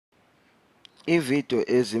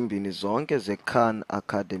Iividiyo ezimbini zonke zeKhan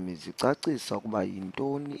Academy zicacisa ukuba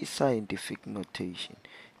yintoni i-scientific notation,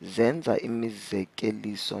 zenza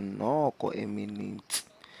imizekeliso noko eminintsi.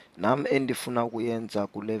 Nam endifuna ukuyenza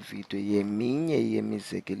kule vidiyo yeminye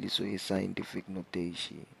yemizekeliso ye-scientific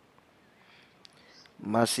notation.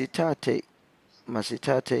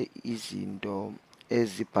 Masithathe izinto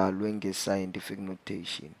ezibhalwe nge-scientific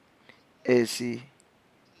notation.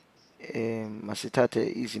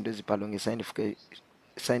 Masithathe izinto ezibhalwe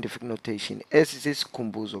nge-scientific notation. Esi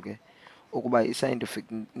sisikhumbuzo ke ukuba i-scientific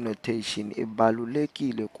notation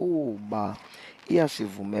ibalulekile kuba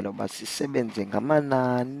iyasivumela uba sisebenze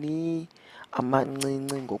ngamanani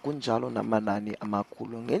amancinci ngokunjalo namanani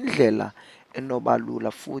amakhulu ngendlela enoba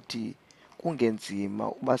lula futhi kungenzima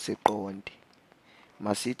uba siqonde.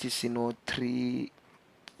 Masithi sino-3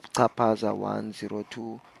 chaphaza 1 0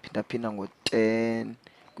 2 phindaphinda ngo-10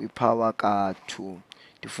 kwiphawa ka-2.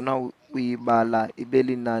 Ndifuna uyibala ibe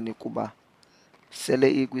linani kuba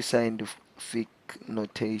sele ikwi-scientific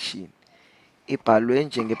notation. Ibhalwe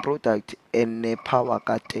njenge-product enephawa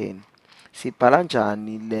ka-10. Siyibhala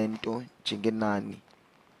njani le nto njengenani?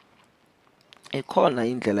 Ikhona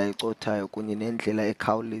indlela ecothayo kunye nendlela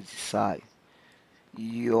ekhawulezisayo.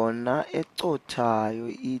 Yona ecothayo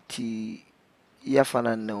ithi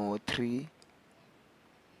iyafana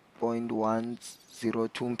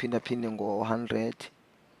no-3.102 mphindaphinde ngo-100.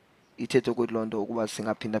 Ithethe ukuthi loo nto ukuba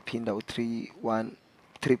singaphindaphinda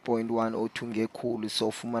u-3.102 ngekhulu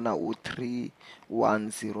sofumana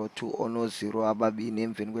u-3102 ono-0 ababini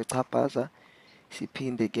emveni kwechaphaza.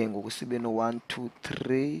 Siphinde ke ngoku sibe no-1 2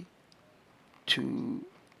 3 2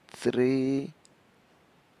 3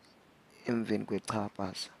 emveni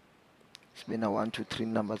kwechaphaza. Sibe na-1 2 3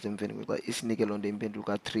 numbers emveni kwechaphaza. Isinike loo nto impendulo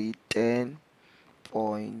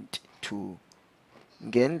ka-310.2.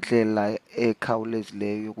 Ngendlela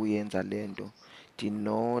ekhawulezileyo yokuyenza le nto,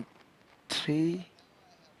 ndino-3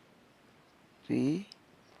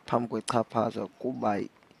 phambi kwechaphaza kuba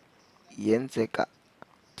yenzeka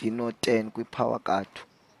ndino-10 kwiphawa ka-2.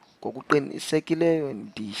 Ngokuqinisekileyo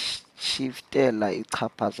ndishiftela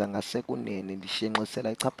ichaphaza ngasekunene,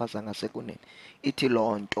 ndishenxisela ichaphaza ngasekunene. Ithi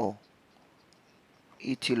loo nto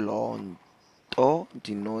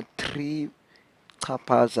ndino-3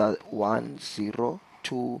 chaphaza 1 0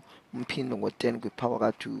 2 umphinde ngo-10 kwiphawa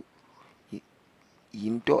ka-2.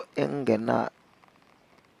 Yinto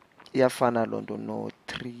iyafana loo nto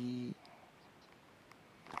no-3.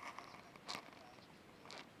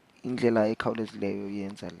 Indlela ekhawulezileyo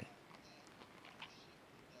yenza le.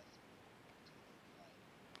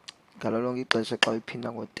 Ngalo lonke ixesha xa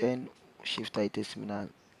uyiphinda ngo-10 ushifta i-decimal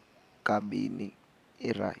kabini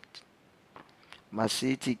irayithi.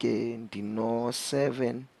 Masithi ke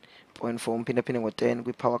ndino-7.4 uphindaphinde ngo-10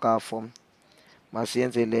 kwiphawa ka-4.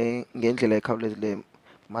 Masiyenze le ngendlela ekhawulezileyo.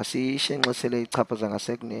 Masishenxisele ichaphaza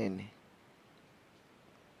ngasekunene.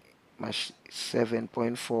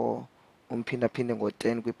 7.4 umphindaphinde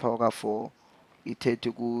ngo-10 kwiphawa ka-4 ithethe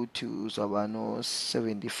ukuthi uzawuba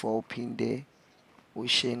no-74. Uphinde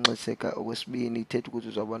ushenxise okwesibini ithethe ukuthi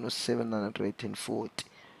uzawuba no-740.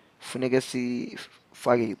 Funeke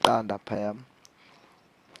sifake iqanda phaya.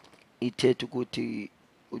 Ithethe ukuthi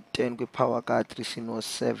u-10 kwiphawa ka-3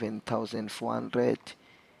 sino-7400.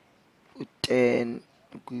 U-10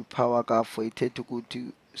 kwiphawa ka-4 ithethe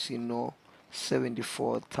ukuthi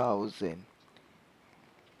sino-74,000.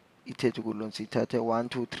 Ithethe ukuthi loo nto sithathe 1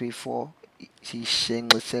 2 3 4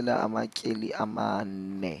 siyishenxisela amatyeli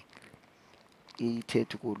amane.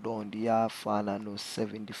 Ithethe ukuthi loo nto iyafana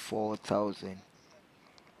no-74,000.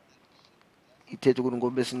 Ithethe ukuthi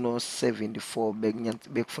ngoba besino-74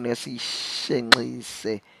 bekufuneka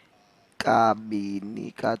siyishenxise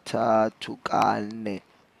kabini, kathathu, kane,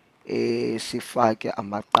 sifake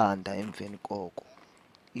amaqanda emveni koko.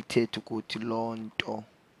 Ithethe ukuthi loo nto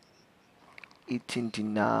ithi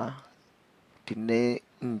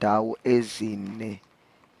ndineendawo ezine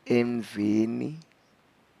emveni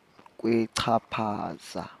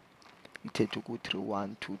kwechaphaza. Ithethe ukuthi 1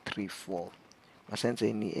 2 3 4.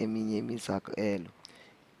 Masenzeni eminye imizekelo.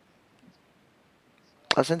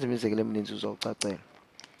 Xa senza imizekelo emininzi uzawucacelwa.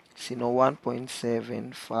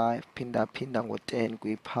 Sino-1.75 phindaphinda ngo-10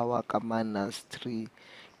 kwiphawa ka-3.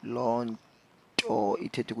 Loo nto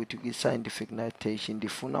ithethe ukuthi kwi-scientific notation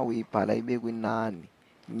ndifuna uyibhala ibe kwinani,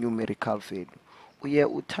 numerical value. Uye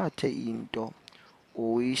uthathe into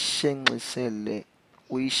uyishenxise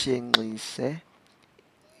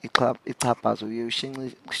ichaphaza, uye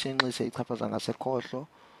ushenxise ichaphaza ngasekhohlo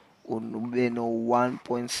ube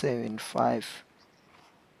no-1.75.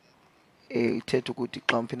 Ithethe ukuthi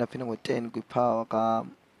xa uphindaphinda ngo-10 kwiphawa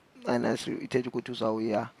ka-3 ithethe ukuthi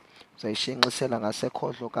uzawuya uzayishenxisela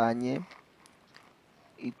ngasekhohlo kanye.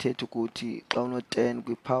 Ithetha ukuthi xa uno-10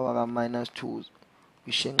 kwipower ka-2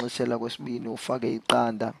 uyishenxisela kwesibini ufake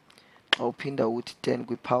iqanda. Xa uphinda uthi 10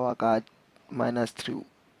 kwipower ka-3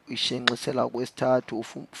 uyishenxisela kwesithathu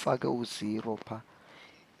ufake u-0 phaa.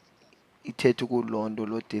 Ithetha ukuthi loo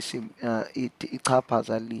nto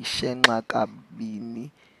ichaphaza lishenxa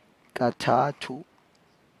kabini kathathu.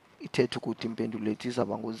 Ithetha ukuthi impendulo yethu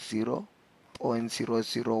izawuba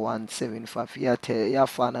ngu-0.00175.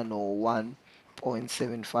 Iyafana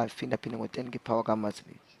no-1.75 phindaphinde ngo-10 kwipower ka-2.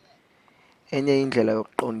 Enye indlela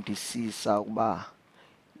yokuqondisisa ukuba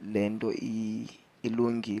le nto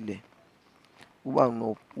ilungile, uba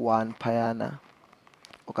uno-1 phayana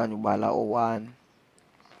okanye ubala o-1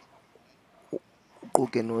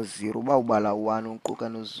 uquke no-0. Uba ubala u-1 uquka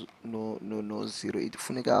no-0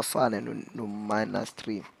 ifuneka afane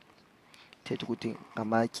no-3. Ithetha ukuthi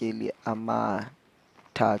ngamatyeli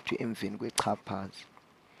amathathu emveni kwechaphaza.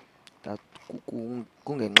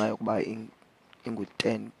 Kungenxa yokuba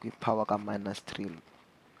ingu-10 kwipower ka-3.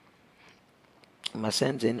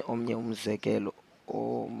 Masenzeni omnye umzekelo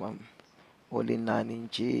olinani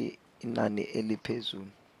nje, inani eliphezulu.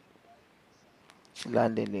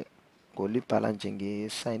 Silandele ngolibhala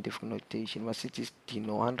njenge-scientific notation. Masithi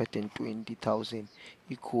ndino-120,000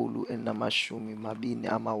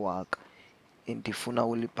 120,000 ndifuna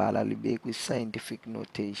ulibhala libe kwi-scientific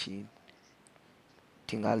notation.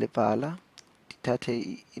 Ndingalibhala,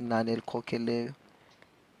 ndithathe inani elikhokheleyo,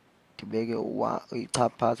 ndibeke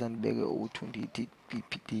ichaphaza, ndibeke u-2,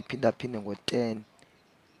 ndiyiphindaphinde ngo-10.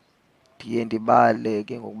 Ndiye ndibale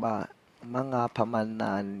ke ngokuba mangapha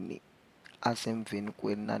amanani asemveni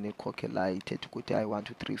kwenani elikhokhelayo. Ithetha ukuthi hayi 1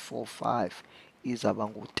 2 3 4 5 izawuba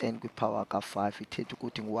ngu-10 kwipower ka-5. Ithetha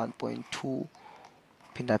ukuthi ngu-1.2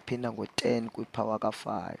 phindaphinda ngo-10 kwipower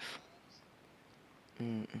ka-5.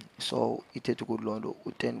 So ithetha ukuthi loo nto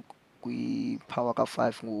u-10 kwipower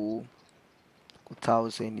ka-5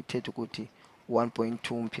 ngu-1000. Ithetha ukuthi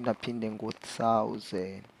 1.2 mphindaphinde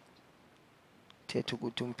ngo-1000. Ithetha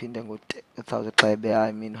ukuthi umphinde ngo-1000 xa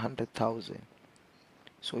I mean 100,000.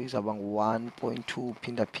 So izawuba ngu-1.2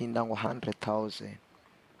 phindaphinda ngo-100,000.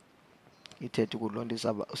 Ithetha ukuthi loo nto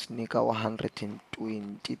izawuba usinika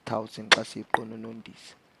 120,000 xa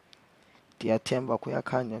siyiqononondisa. Ndiyathemba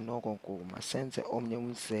kuyakhanya noko ngoku. Masenze omnye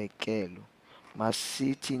umzekelo.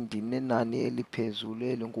 Masithi ndinenani eliphezulu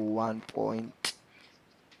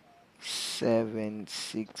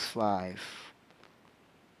elingu-1.765.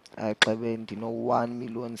 Ayixebe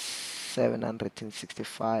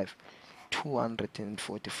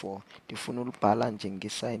ndino-1,765,244. Ndifuna ulibhala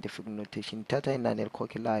njenge-scientific notation. Ndithatha inani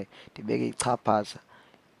elikhokhelayo ndibeke ichaphaza,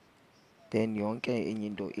 then yonke enye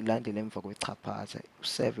into ilandele emva kwechaphaza,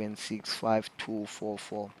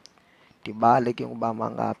 765,244. Ndibale ke ngokuba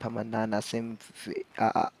mangaphi amanani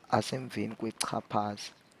asemveni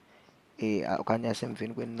kwechaphaza okanye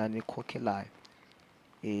asemveni kwenani elikhokhelayo.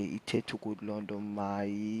 Ithetha ukuthi loo nto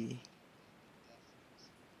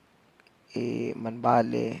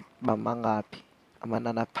mandibale uba mangaphi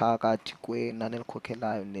amanani aphakathi kwenani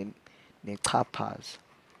elikhokhelayo nechaphaza.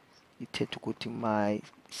 Ithetha ukuthi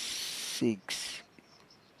my-6.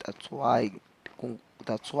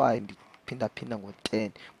 That's why ndiphindaphinda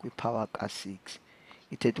ngo-10 kwipower ka-6.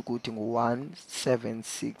 Ithetha ukuthi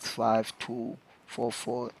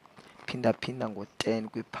ngu-1,765,244 phindaphinda ngo-10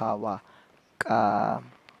 kwipower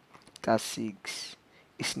ka-6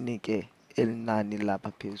 isinike eli nani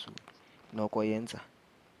lapha phezulu. Noko yenza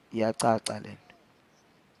iyacaca le nto.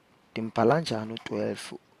 Ndimbhala njani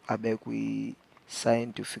u-12 abe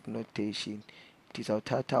kwi-scientific notation?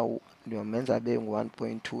 Ndizawuthatha ndiyomenza abe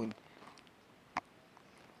ngu-1.2.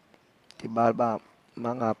 Ndibala uba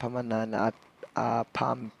mangaphi amanani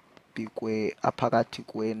aphakathi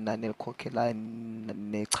kwenani elikhokhelayo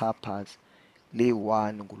nechaphaza.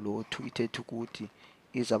 Li-1 ngulo 2. Ithetha ukuthi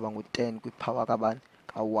izawuba ngu-10 kwipower kabani?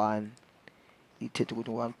 Ka-1. Ithetha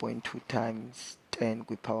ukuthi 1.2 times 10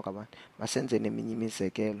 kwipower kabani? Masenze neminye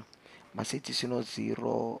imizekelo. Masithi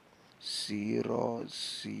sino-0 0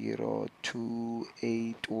 0 2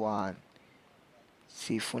 8 1.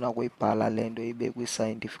 Sifuna ukuyibhala le nto ibe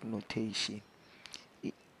kwi-scientific notation.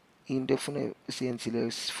 Into efune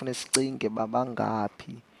siyenzileyo, sifune sicinge uba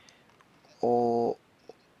bangaphi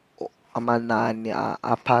amanani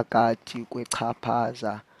aphakathi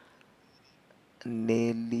kwechaphaza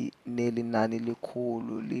neli nani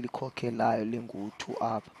likhulu lilikhokhelayo lingu-2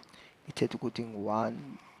 apha. Ithetha ukuthi ngu-1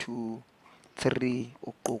 2 3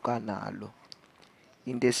 uquka nalo.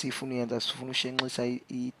 Into esifuna uyenza, sifuna ushenxisa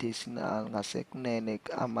i-decimal ngasekunene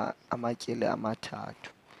amatyeli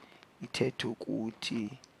amathathu. Ithetha ukuthi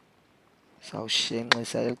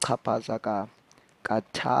sawushenxisa elichaphaza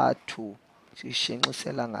kathathu,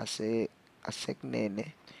 sishenxisela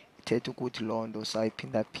ngasekunene, ithetha ukuthi loo nto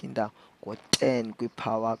sayiphinda-phinda ngo-10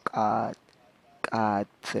 kwipower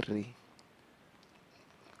ka-3.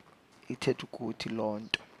 Ithetha ukuthi loo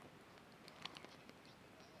nto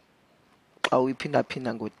xa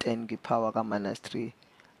uyiphinda-phinda ngo-10 kwipower ka-3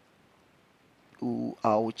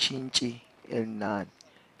 awutshintshi eli nani,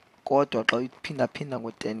 kodwa xa uyiphinda-phinda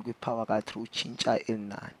ngo-10 kwipower ka-3 utshintsha eli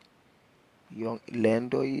nani. Le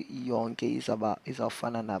nto yonke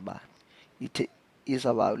izawufana nabani?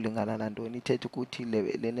 Izawubalingana nantoni? Ithetha ukuthi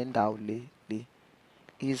le nendawo le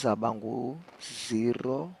izawuba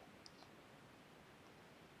ngu-0,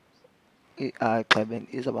 Xeben,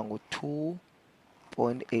 izawuba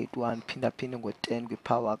ngu-2.81 phinda-phinde ngo-10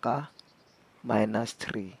 kwipower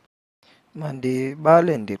ka-3.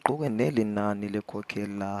 Mandibale ndiquke neli nani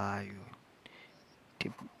likhokhelayo.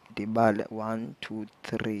 Ndibale 1, 2,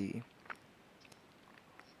 3.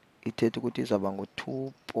 Ithetha ukuthi izawuba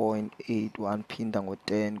ngu-2.81 phinda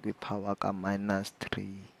ngo-10 kwipower ka-3.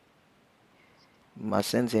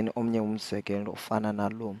 Masenzeni omnye umzekelo ofana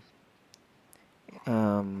nalo.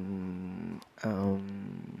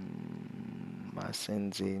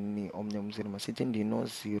 Masenzeni omnye umzekelo. Masithi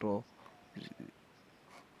ndino-0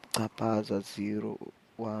 chaphaza 0,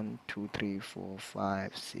 1, 2, 3, 4, 5,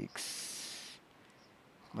 6.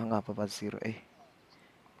 Bangapha ba-0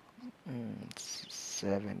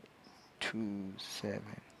 7, 2, 7.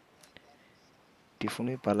 Ndifuna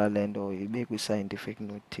uyibhala le nto ibe kwi-scientific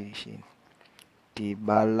notation.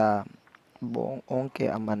 Ndibala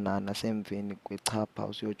onke amanani asemveni kwechapha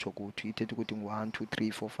usiyotsho ukuthi ithetha ukuthi ngu-1, 2,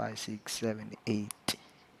 3, 4, 5, 6, 7, 8.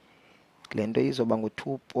 Le nto izoba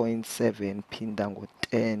ngu-2.7 phinda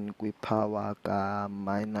ngo-10 kwipower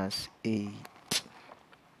ka-8.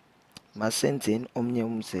 Masenzeni omnye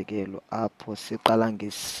umzekelo apho siqala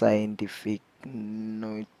nge-scientific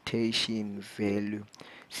notation value,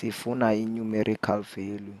 sifuna i-numerical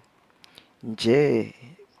value. Nje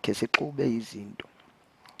khe sixube izinto.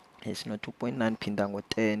 Sino-2.9 phinda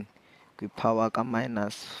ngo-10 kwipower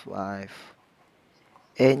ka-5.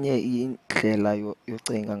 Enye indlela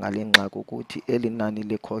yocinga ngale ngxaki ukuthi eli nani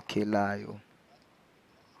likhokhelayo,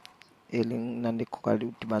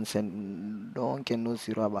 udibanise lonke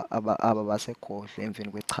no-0 aba basekhohlo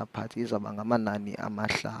emveni kwechaphaza, izawuba ngamanani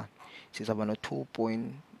amahlanu. Sizawuba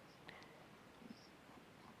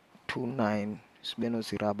no-2.29 sibe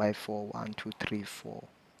no-0 abayi-4, 1, 2, 3, 4.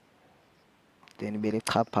 Then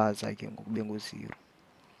belichaphaza ke ngoku kube ngu-0.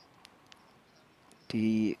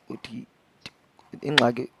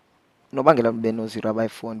 Ingxaki unobangela ndibe no-0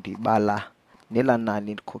 abayi-4 ndibala nelaa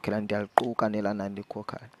nani likhokhela, ndiyaliquka nelaa nani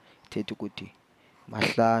likhokhayo. Ithetha ukuthi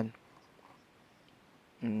mahlanu.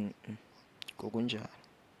 Ngokunjalo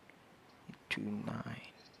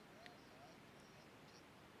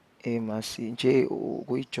 29. Nje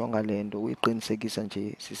ukuyijonga le nto uyiqinisekisa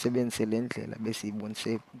nje sisebenzise le ndlela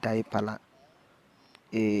besiyibonise ndayibhala.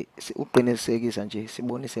 Uqinisekisa nje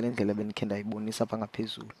sibonise le ndlela bendikhe ndayibonisa apha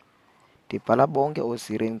ngaphezulu. Ndibhala bonke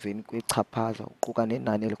oo-0 emveni kwechaphaza uquka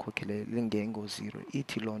nenani elikhokheleyo lingengo-0.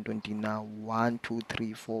 Ithi loo nto ndina-1, 2,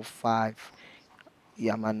 3, 4, 5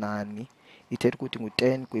 yamanani. Ithetha ukuthi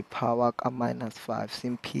ngu-10 kwipower ka-5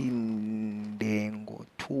 simphinde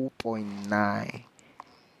ngo-2.9.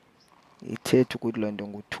 Ithetha ukuthi loo nto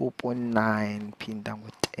ngu-2.9 phinda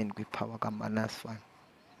ngo-10 kwipower ka-5.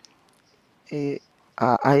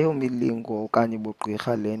 Ayomilingo okanye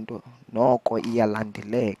bugqirha le nto, noko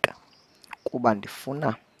iyalandeleka kuba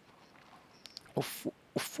ndifuna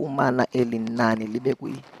ufumana eli nani libe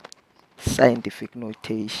kwi-scientific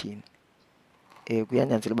notation.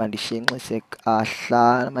 Kuyanyanzeleka uba ndishenxise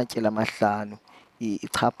amatyeli amahlanu,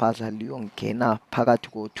 ichaphaza liyongena phakathi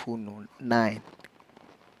ko-2 no-9.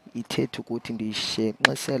 Ithetha ukuthi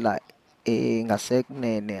ndishenxisela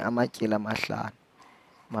ngasekunene amatyeli amahlanu.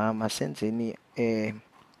 Masenzeni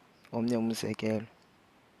omnye umzekelo.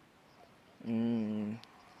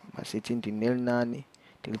 Masithi ndineli nani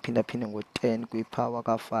ndiliphinda-phinde ngo-10 kwipower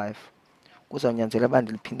ka-5. Kuzawunyanzeleka uba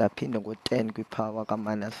ndiliphinda-phinde ngo-10 kwipower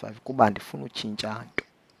ka-5 kuba ndifuna utshintsha nto.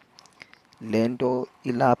 Le nto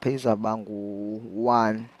ilapha izawuba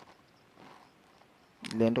ngu-1.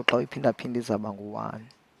 Le nto xa uyiphinda-phinda izawuba ngu-1.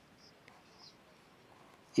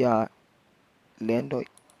 Ya, le nto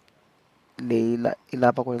le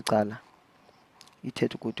ilapha kweli cala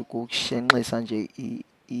ithetha ukuthi kukushenxisa nje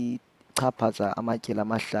ichaphaza amatyeli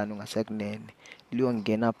amahlanu ngasekunene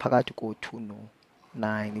liyongena phakathi ko-2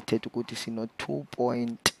 no-9. Ithetha ukuthi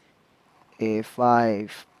sino-2.5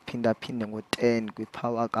 phinda-phinde ngo-10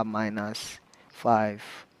 kwipower ka-5.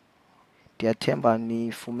 Ndiyathemba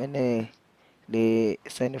nifumene le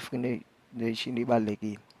signification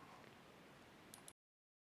ibalulekile.